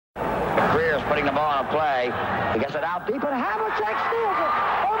Greer's putting the ball on a play. He gets it out deep, and Havlicek steals it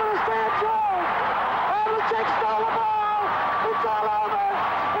over the stand zone. Havlicek stole the ball. It's all over.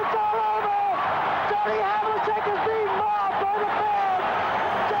 It's all over. Johnny Havlicek is being mobbed by the fans.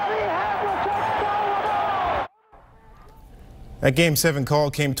 Johnny Havlicek stole the ball. That Game 7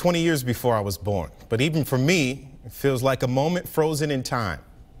 call came 20 years before I was born. But even for me, it feels like a moment frozen in time.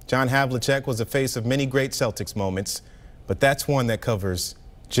 John Havlicek was the face of many great Celtics moments, but that's one that covers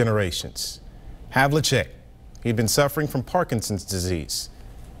generations. Havlicek, he'd been suffering from Parkinson's disease.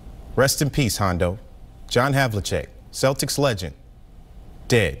 Rest in peace, Hondo. John Havlicek, Celtics legend,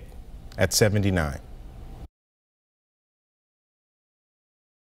 dead at 79.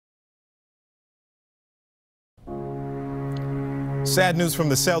 Sad news from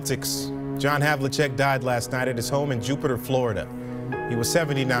the Celtics. John Havlicek died last night at his home in Jupiter, Florida. He was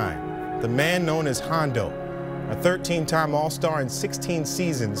 79. The man known as Hondo, a 13-time All-Star in 16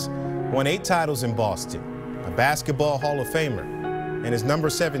 seasons, won 8 titles in Boston, a basketball Hall of Famer, and his number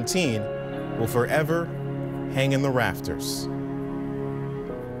 17 will forever hang in the rafters.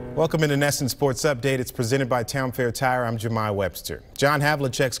 Welcome into Nesson Sports Update. It's presented by Town Fair Tire. I'm Jemai Webster. John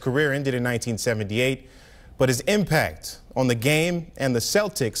Havlicek's career ended in 1978, but his impact on the game and the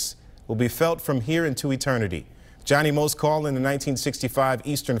Celtics will be felt from here into eternity. Johnny most called in the 1965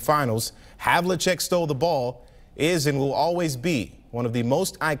 Eastern Finals. Havlicek stole the ball is and will always be one of the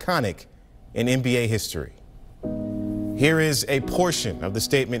most iconic in NBA history. Here is a portion of the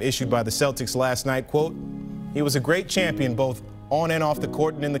statement issued by the Celtics last night. Quote, "He was a great champion both on and off the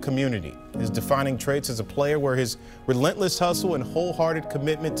court and in the community. His defining traits as a player were his relentless hustle and wholehearted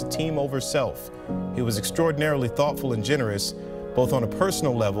commitment to team over self. He was extraordinarily thoughtful and generous, both on a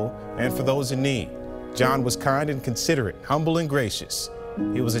personal level and for those in need. John was kind and considerate, humble and gracious.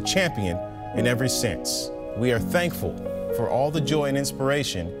 He was a champion in every sense. We are thankful for all the joy and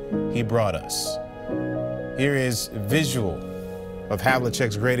inspiration he brought us." Here is visual of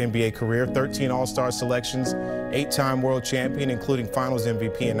Havlicek's great NBA career: 13 All-Star selections, 8-time world champion, including Finals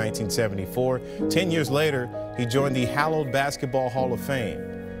MVP in 1974. 10 years later, he joined the hallowed Basketball Hall of Fame.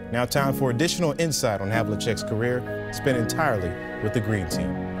 Now time for additional insight on Havlicek's career, spent entirely with the Green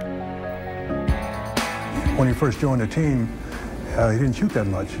Team. When he first joined the team, he didn't shoot that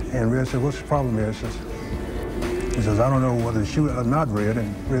much. And Red said, "What's the problem, Red?" He says, "I don't know whether to shoot or not, Red."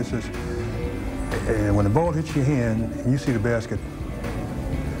 And Red says, "When the ball hits your hand and you see the basket,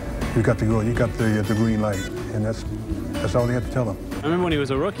 you got to go. You got the green light." And that's all they had to tell him. I remember when he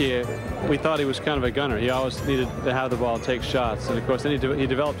was a rookie, we thought he was kind of a gunner. He always needed to have the ball, take shots. And of course, then he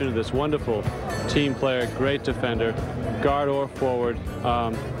developed into this wonderful team player, great defender, guard or forward,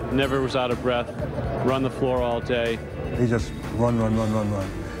 never was out of breath, run the floor all day. He just run.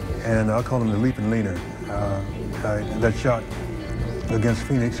 And I'll call him the leaping leaner. That shot against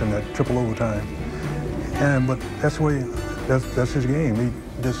Phoenix and that triple overtime. But that's the way, that's his game. He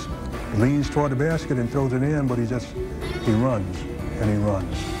just leans toward the basket and throws it in, but he runs and he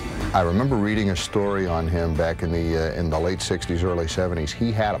runs. I remember reading a story on him back in the late 60s, early 70s.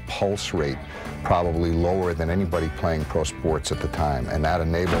 He had a pulse rate probably lower than anybody playing pro sports at the time, and that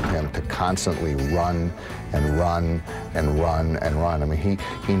enabled him to constantly run and run and run and run. I mean,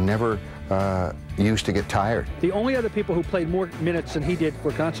 he never used to get tired. The only other people who played more minutes than he did for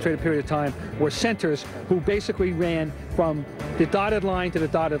a concentrated period of time were centers who basically ran from the dotted line to the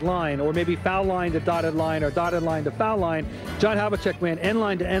dotted line, or maybe foul line to dotted line, or dotted line to foul line. John Havlicek ran end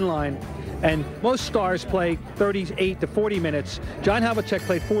line to end line, and most stars play 38 to 40 minutes. John Havlicek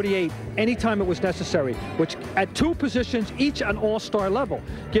played 48 anytime it was necessary, which at 2 positions, each an all-star level,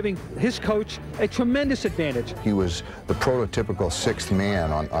 giving his coach a tremendous advantage. He was the prototypical 6th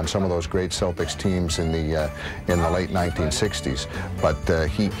man on some of those great Celtics teams in the late 1960s, but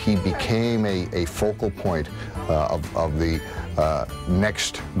he became a focal point of the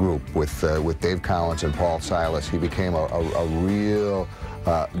next group with Dave Collins and Paul Silas. He became a real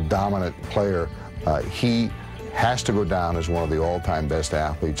dominant player. He has to go down as one of the all-time best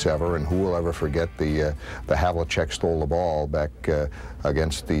athletes ever, and who will ever forget the Havlicek stole the ball back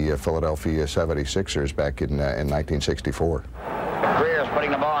against the Philadelphia 76ers back in 1964. Greer's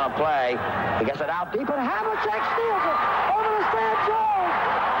putting the ball on a play. He gets it out deep, and Havlicek steals it over the stand zone.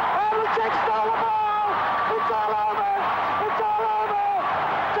 Havlicek stole the ball. It's all over. It's all over.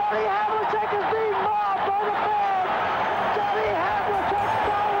 Johnny Havlicek is being mobbed by the fans. Johnny Havlicek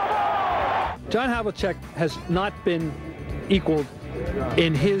stole the ball. John Havlicek has not been equaled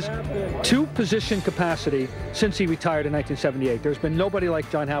in his 2-position capacity since he retired in 1978. There's been nobody like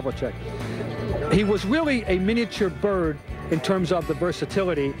John Havlicek. He was really a miniature bird in terms of the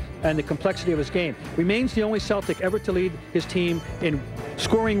versatility and the complexity of his game. Remains the only Celtic ever to lead his team in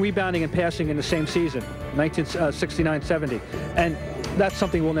scoring, rebounding, and passing in the same season, 1969-70. And that's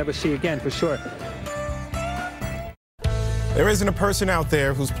something we'll never see again, for sure. There isn't a person out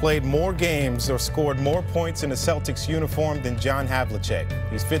there who's played more games or scored more points in a Celtics uniform than John Havlicek.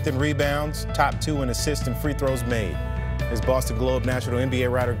 He's 5th in rebounds, top 2 in assists and free throws made. As Boston Globe national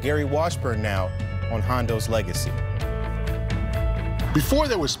NBA writer Gary Washburn now on Hondo's legacy. Before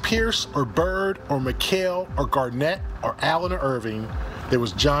there was Pierce or Bird or McHale or Garnett or Allen or Irving, there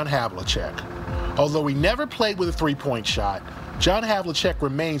was John Havlicek. Although he never played with a three-point shot, John Havlicek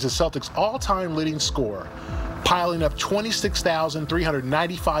remains the Celtics' all-time leading scorer, piling up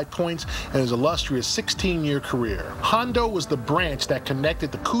 26,395 points in his illustrious 16-year career. Hondo was the branch that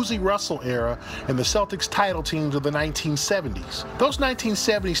connected the Cousy-Russell era and the Celtics title teams of the 1970s. Those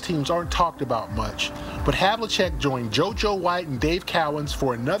 1970s teams aren't talked about much, but Havlicek joined JoJo White and Dave Cowens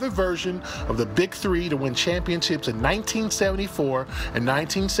for another version of the Big Three to win championships in 1974 and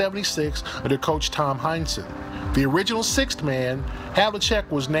 1976 under coach Tom Heinsohn. The original sixth man, Havlicek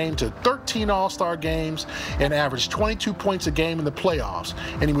was named to 13 All-Star games and averaged 22 points a game in the playoffs,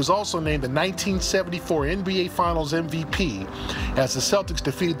 and he was also named the 1974 NBA Finals MVP as the Celtics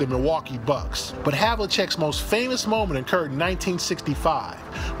defeated the Milwaukee Bucks. But Havlicek's most famous moment occurred in 1965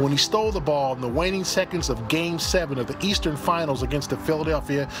 when he stole the ball in the waning seconds of Game 7 of the Eastern Finals against the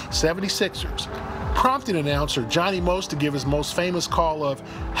Philadelphia 76ers, prompting announcer Johnny Most to give his most famous call of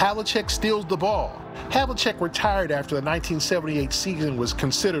 "Havlicek steals the ball." Havlicek retired after the 1978 season was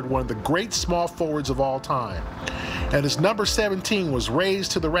considered one of the great small forwards of all time, and his number 17 was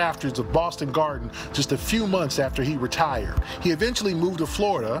raised to the rafters of Boston Garden just a few months after he retired. He eventually moved to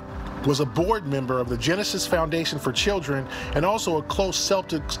Florida, was a board member of the Genesis Foundation for Children, and also a close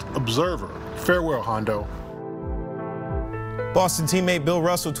Celtics observer. Farewell, Hondo. Boston teammate Bill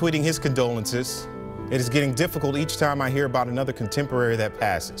Russell tweeting his condolences. It is getting difficult each time I hear about another contemporary that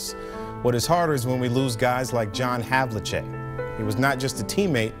passes. What is harder is when we lose guys like John Havlicek. He was not just a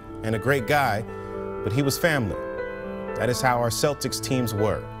teammate and a great guy, but he was family. That is how our Celtics teams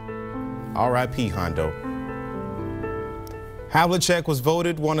were. R.I.P. Hondo. Havlicek was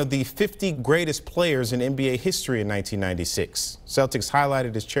voted one of the 50 greatest players in NBA history in 1996. Celtics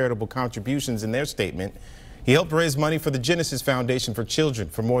highlighted his charitable contributions in their statement. He helped raise money for the Genesis Foundation for Children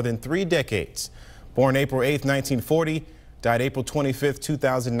for more than 3 decades. Born April 8, 1940, died April 25,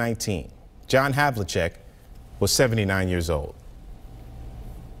 2019. John Havlicek was 79 years old.